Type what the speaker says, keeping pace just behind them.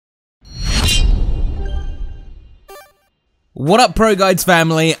What up, ProGuides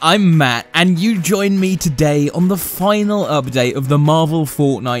family? I'm Matt, and you join me today on the final update of the Marvel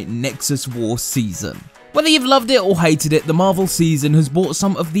Fortnite Nexus War season. Whether you've loved it or hated it, the Marvel season has brought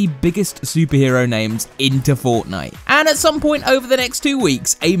some of the biggest superhero names into Fortnite. And at some point over the next 2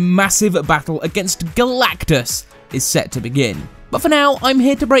 weeks, a massive battle against Galactus is set to begin. But for now, I'm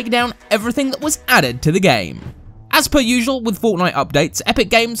here to break down everything that was added to the game. As per usual with Fortnite updates, Epic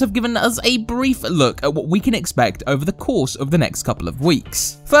Games have given us a brief look at what we can expect over the course of the next couple of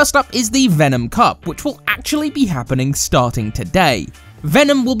weeks. First up is the Venom Cup, which will actually be happening starting today.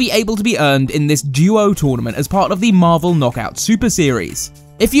 Venom will be able to be earned in this duo tournament as part of the Marvel Knockout Super Series.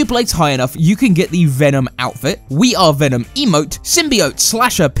 If you place high enough, you can get the Venom outfit, We Are Venom emote, symbiote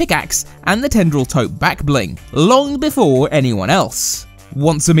slasher pickaxe, and the tendril tote back bling, long before anyone else.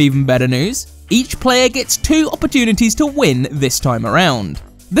 Want some even better news? Each player gets 2 opportunities to win this time around.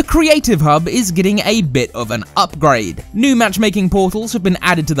 The Creative Hub is getting a bit of an upgrade. New matchmaking portals have been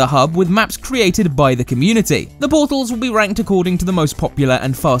added to the hub with maps created by the community. The portals will be ranked according to the most popular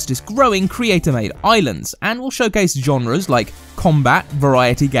and fastest growing creator-made islands, and will showcase genres like combat,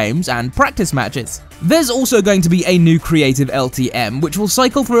 variety games, and practice matches. There's also going to be a new creative LTM, which will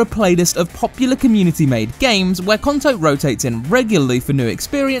cycle through a playlist of popular community-made games where content rotates in regularly for new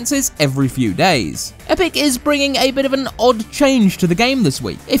experiences every few days. Epic is bringing a bit of an odd change to the game this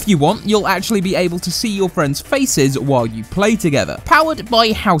week. If you want, you'll actually be able to see your friends' faces while you play together. Powered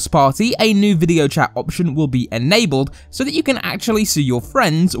by House Party, a new video chat option will be enabled so that you can actually see your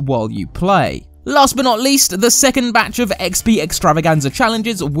friends while you play. Last but not least, the second batch of XP Extravaganza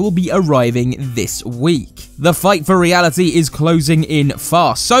challenges will be arriving this week. The fight for reality is closing in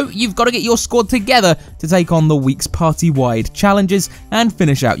fast, so you've got to get your squad together to take on the week's party-wide challenges and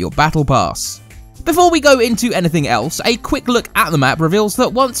finish out your battle pass. Before we go into anything else, a quick look at the map reveals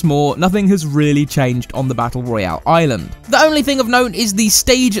that once more, nothing has really changed on the Battle Royale island. The only thing of note is the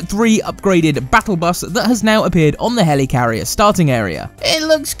Stage 3 upgraded battle bus that has now appeared on the helicarrier starting area. It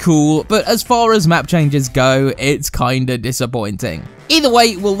looks cool, but as far as map changes go, it's kinda disappointing. Either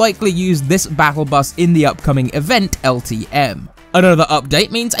way, we'll likely use this battle bus in the upcoming event LTM. Another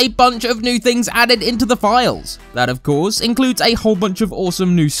update means a bunch of new things added into the files. That of course includes a whole bunch of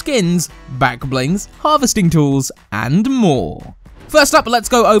awesome new skins, back blings, harvesting tools, and more. First up, let's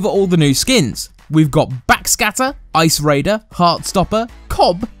go over all the new skins. We've got Backscatter, Ice Raider, Heartstopper,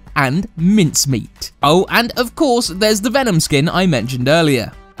 Cobb, and Mincemeat. Oh, and of course there's the Venom skin I mentioned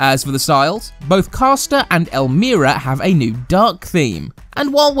earlier. As for the styles, both Caster and Elmira have a new dark theme.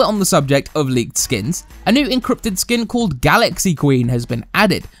 And while we're on the subject of leaked skins, a new encrypted skin called Galaxy Queen has been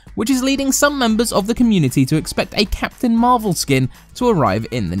added, which is leading some members of the community to expect a Captain Marvel skin to arrive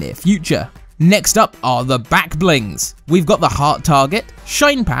in the near future. Next up are the back blings. We've got the Heart Target,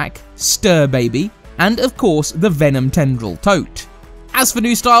 Shine Pack, Stir Baby, and of course the Venom Tendril Tote. As for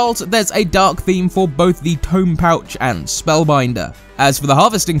new styles, there's a dark theme for both the Tome Pouch and Spellbinder. As for the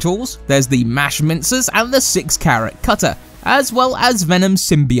harvesting tools, there's the Mash Mincers and the 6-Carat Cutter, as well as Venom's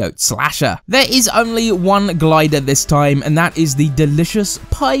Symbiote Slasher. There is only one glider this time, and that is the delicious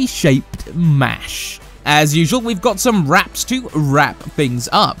pie-shaped Mash. As usual, we've got some wraps to wrap things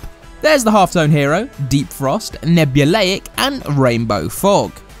up. There's the Halftone Hero, Deep Frost, Nebulaic, and Rainbow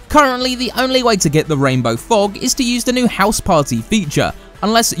Fog. Currently, the only way to get the Rainbow Fog is to use the new House Party feature.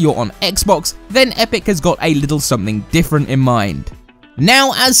 Unless you're on Xbox, then Epic has got a little something different in mind.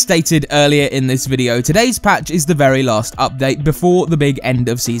 Now, as stated earlier in this video, today's patch is the very last update before the big end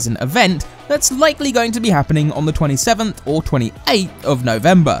of season event that's likely going to be happening on the 27th or 28th of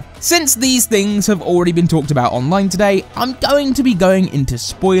November. Since these things have already been talked about online today, I'm going to be going into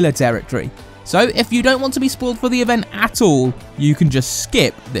spoiler territory. So if you don't want to be spoiled for the event at all, you can just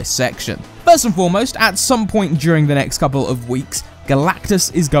skip this section. First and foremost, at some point during the next couple of weeks,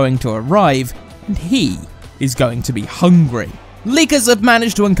 Galactus is going to arrive, and he is going to be hungry. Leakers have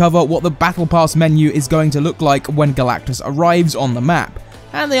managed to uncover what the Battle Pass menu is going to look like when Galactus arrives on the map,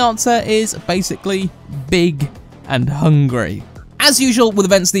 and the answer is basically big and hungry. As usual with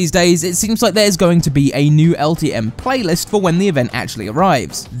events these days, it seems like there's going to be a new LTM playlist for when the event actually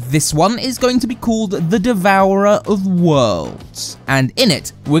arrives. This one is going to be called The Devourer of Worlds, and in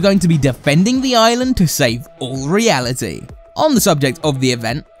it, we're going to be defending the island to save all reality. On the subject of the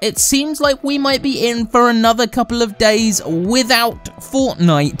event, it seems like we might be in for another couple of days without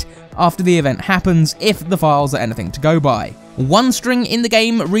Fortnite after the event happens, if the files are anything to go by. One string in the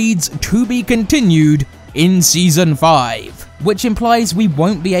game reads "To be continued in Season 5", which implies we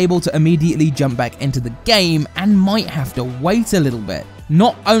won't be able to immediately jump back into the game and might have to wait a little bit.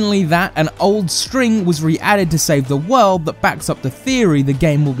 Not only that, an old string was re-added to save the world that backs up the theory the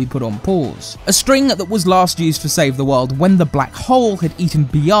game will be put on pause. A string that was last used for Save the World when the black hole had eaten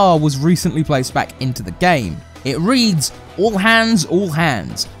BR was recently placed back into the game. It reads, all hands,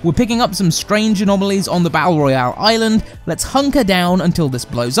 we're picking up some strange anomalies on the Battle Royale island, let's hunker down until this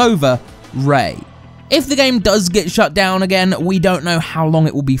blows over, Ray. If the game does get shut down again, we don't know how long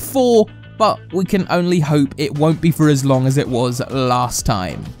it will be for, but we can only hope it won't be for as long as it was last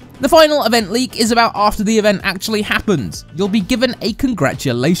time. The final event leak is about after the event actually happens. You'll be given a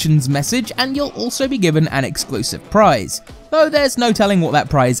congratulations message and you'll also be given an exclusive prize, though there's no telling what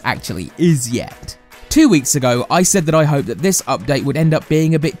that prize actually is yet. 2 weeks ago, I said that I hoped that this update would end up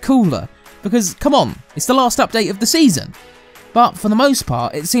being a bit cooler, because come on, it's the last update of the season. But for the most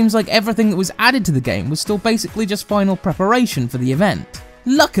part, it seems like everything that was added to the game was still basically just final preparation for the event.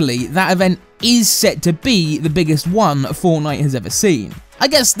 Luckily, that event is set to be the biggest one Fortnite has ever seen. I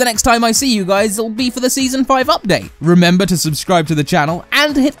guess the next time I see you guys, it'll be for the Season 5 update. Remember to subscribe to the channel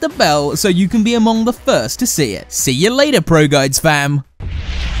and hit the bell so you can be among the first to see it. See you later, ProGuides fam!